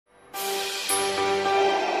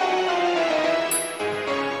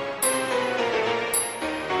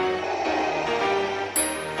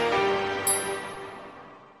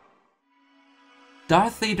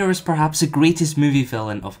Darth Vader is perhaps the greatest movie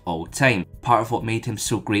villain of all time. Part of what made him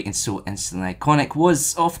so great and so instantly iconic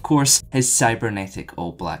was, of course, his cybernetic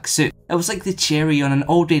all-black suit. It was like the cherry on an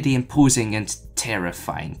already imposing and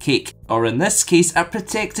terrifying cake, or in this case, a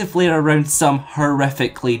protective layer around some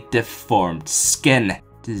horrifically deformed skin.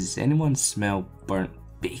 Does anyone smell burnt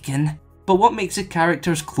bacon? But what makes a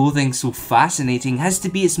character's clothing so fascinating has to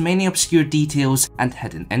be its many obscure details and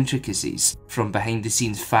hidden intricacies. From behind the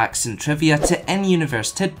scenes facts and trivia to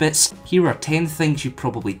in-universe tidbits, here are 10 things you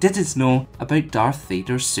probably didn't know about Darth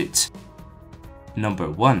Vader's suit. Number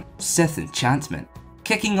 1. Sith enchantment.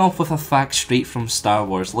 Kicking off with a fact straight from Star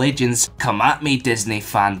Wars Legends, come at me Disney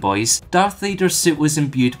fanboys, Darth Vader's suit was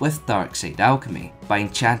imbued with dark side alchemy. By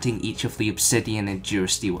enchanting each of the obsidian and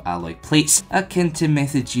durasteel alloy plates, akin to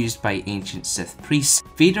methods used by ancient Sith priests,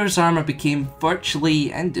 Vader's armour became virtually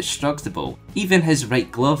indestructible. Even his right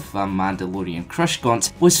glove, a Mandalorian crush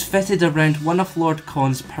gaunt, was fitted around one of Lord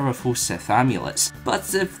Khan's powerful Sith amulets.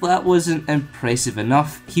 But if that wasn't impressive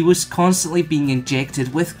enough, he was constantly being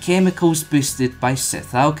injected with chemicals boosted by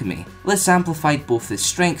Sith alchemy. This amplified both his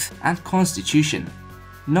strength and constitution.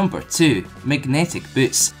 Number 2. Magnetic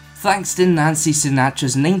boots. Thanks to Nancy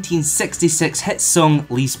Sinatra's 1966 hit song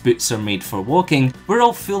These Boots Are Made for Walking, we're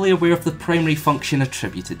all fully aware of the primary function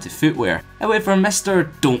attributed to footwear. However,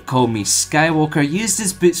 Mr. Don't Call Me Skywalker used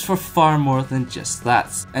his boots for far more than just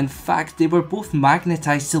that. In fact, they were both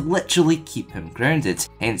magnetised to literally keep him grounded,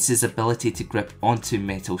 hence his ability to grip onto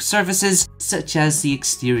metal surfaces, such as the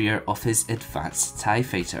exterior of his advanced TIE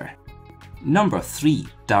fighter. Number 3.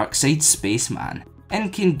 Darkside Spaceman. In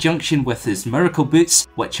conjunction with his miracle boots,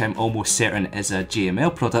 which I'm almost certain is a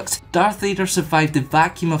JML product, Darth Vader survived the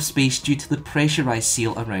vacuum of space due to the pressurised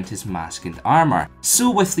seal around his mask and armour. So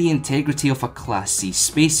with the integrity of a Class C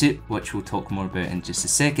spacesuit, which we'll talk more about in just a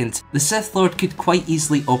second, the Sith Lord could quite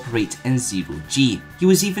easily operate in zero G. He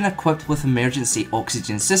was even equipped with emergency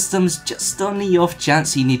oxygen systems just on the off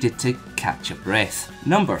chance he needed to catch a breath.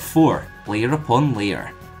 Number 4. Layer upon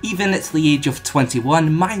layer. Even at the age of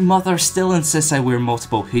 21, my mother still insists I wear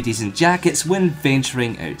multiple hoodies and jackets when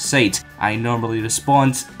venturing outside. I normally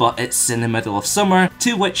respond, but it's in the middle of summer,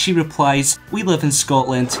 to which she replies, we live in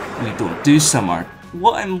Scotland, we don't do summer.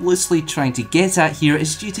 What I'm loosely trying to get at here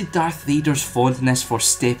is due to Darth Vader's fondness for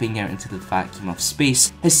stepping out into the vacuum of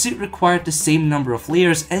space. His suit required the same number of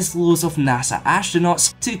layers as those of NASA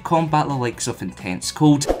astronauts to combat the likes of intense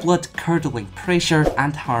cold, blood-curdling pressure,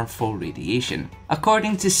 and harmful radiation.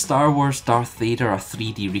 According to Star Wars Darth Vader, a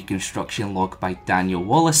 3D reconstruction log by Daniel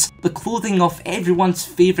Wallace, the clothing of everyone's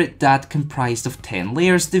favourite dad comprised of 10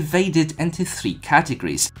 layers divided into 3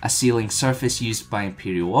 categories: a sealing surface used by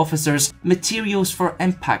Imperial officers, materials for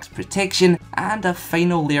impact protection, and a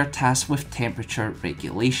final layer tasked with temperature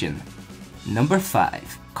regulation. Number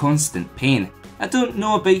 5. Constant pain. I don't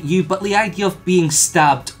know about you, but the idea of being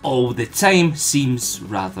stabbed all the time seems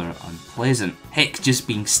rather unpleasant. Heck, just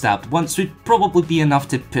being stabbed once would probably be enough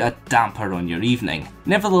to put a damper on your evening.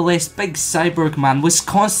 Nevertheless, Big Cyborg Man was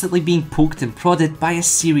constantly being poked and prodded by a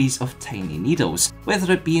series of tiny needles.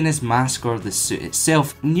 Whether it be in his mask or the suit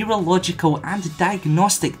itself, neurological and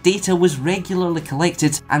diagnostic data was regularly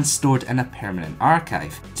collected and stored in a permanent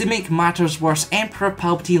archive. To make matters worse, Emperor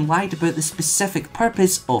Palpatine lied about the specific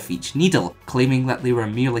purpose of each needle, claiming that they were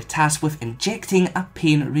merely tasked with injecting a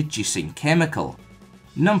pain-reducing chemical.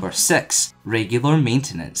 Number 6. Regular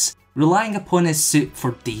maintenance. Relying upon his suit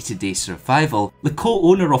for day-to-day survival, the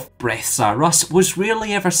co-owner of Breaths R Us was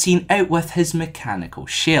rarely ever seen out with his mechanical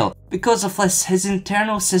shell. Because of this, his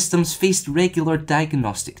internal systems faced regular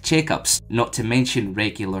diagnostic checkups, not to mention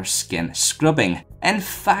regular skin scrubbing. In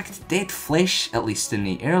fact, dead flesh, at least in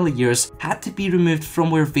the early years, had to be removed from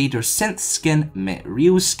where Vader's synth skin met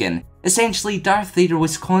real skin. Essentially, Darth Vader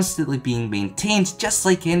was constantly being maintained just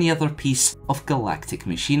like any other piece of galactic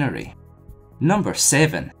machinery. Number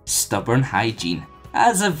 7. Stubborn hygiene.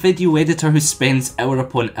 As a video editor who spends hour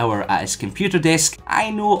upon hour at his computer desk, I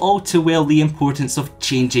know all too well the importance of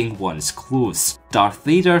changing one's clothes. Darth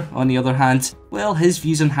Vader, on the other hand, well, his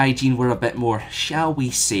views on hygiene were a bit more, shall we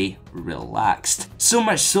say, relaxed. So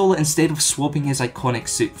much so that instead of swapping his iconic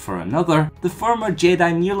suit for another, the former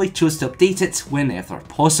Jedi merely chose to update it whenever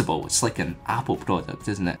possible. It's like an Apple product,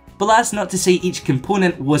 isn't it? But that's not to say each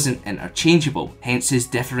component wasn't interchangeable, hence his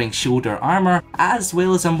differing shoulder armour, as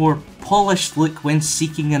well as a more polished look when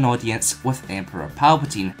seeking an audience with Emperor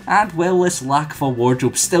Palpatine. And while this lack of a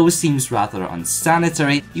wardrobe still seems rather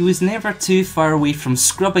unsanitary, he was never too far away from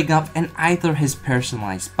scrubbing up in either his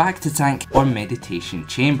personalised back-to-tank or meditation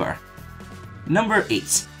chamber. Number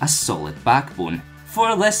 8. A solid backbone.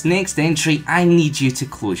 For this next entry, I need you to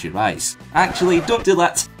close your eyes. Actually, don't do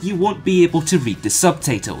that. you won't be able to read the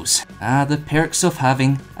subtitles. Ah, the perks of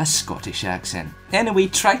having a Scottish accent. Anyway,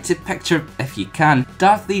 try to picture, if you can,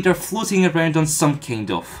 Darth Vader floating around on some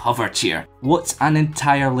kind of hover chair. What an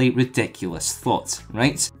entirely ridiculous thought,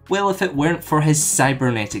 right? Well, if it weren't for his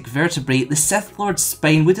cybernetic vertebrae, the Sith Lord's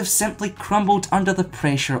spine would have simply crumbled under the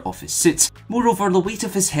pressure of his suit. Moreover, the weight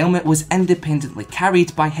of his helmet was independently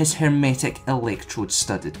carried by his hermetic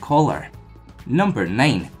electrode-studded collar. Number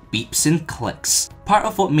 9. Beeps and clicks. Part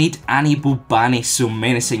of what made Annie Bobani so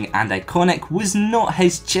menacing and iconic was not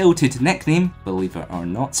his childhood nickname, believe it or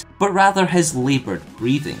not, but rather his laboured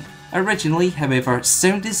breathing. Originally, however,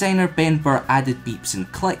 sound designer Ben Burr added beeps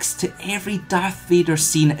and clicks to every Darth Vader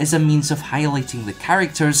scene as a means of highlighting the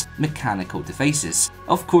character's mechanical devices.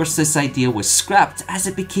 Of course, this idea was scrapped as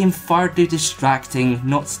it became far too distracting,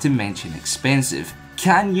 not to mention expensive.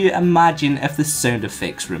 Can you imagine if the sound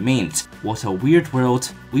effects remained? What a weird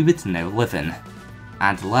world we would now live in.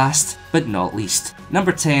 And last but not least,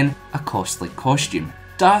 number 10, a costly costume.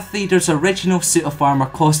 Darth Vader's original suit of armour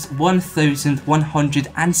cost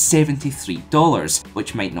 $1,173,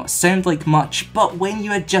 which might not sound like much, but when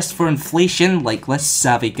you adjust for inflation, like this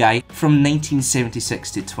savvy guy, from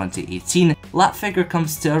 1976 to 2018, that figure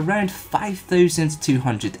comes to around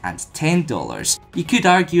 $5,210. You could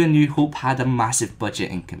argue A New Hope had a massive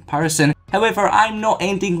budget in comparison. However, I'm not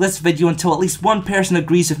ending this video until at least one person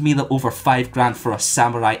agrees with me that over $5 for a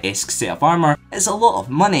samurai-esque set of armour is a lot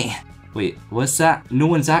of money. Wait, what's that? No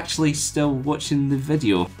one's actually still watching the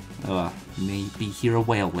video. Oh, may be here a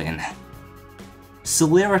while then. So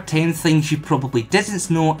there are 10 things you probably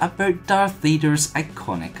didn't know about Darth Vader's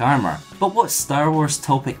iconic armour. But what Star Wars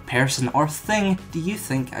topic, person or thing do you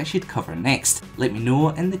think I should cover next? Let me know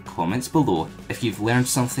in the comments below. If you've learned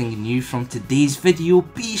something new from today's video,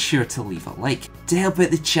 be sure to leave a like. To help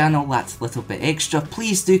out the channel that little bit extra,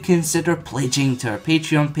 please do consider pledging to our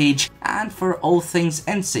Patreon page. And for all things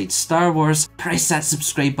inside Star Wars, press that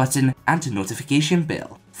subscribe button and notification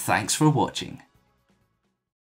bell. Thanks for watching.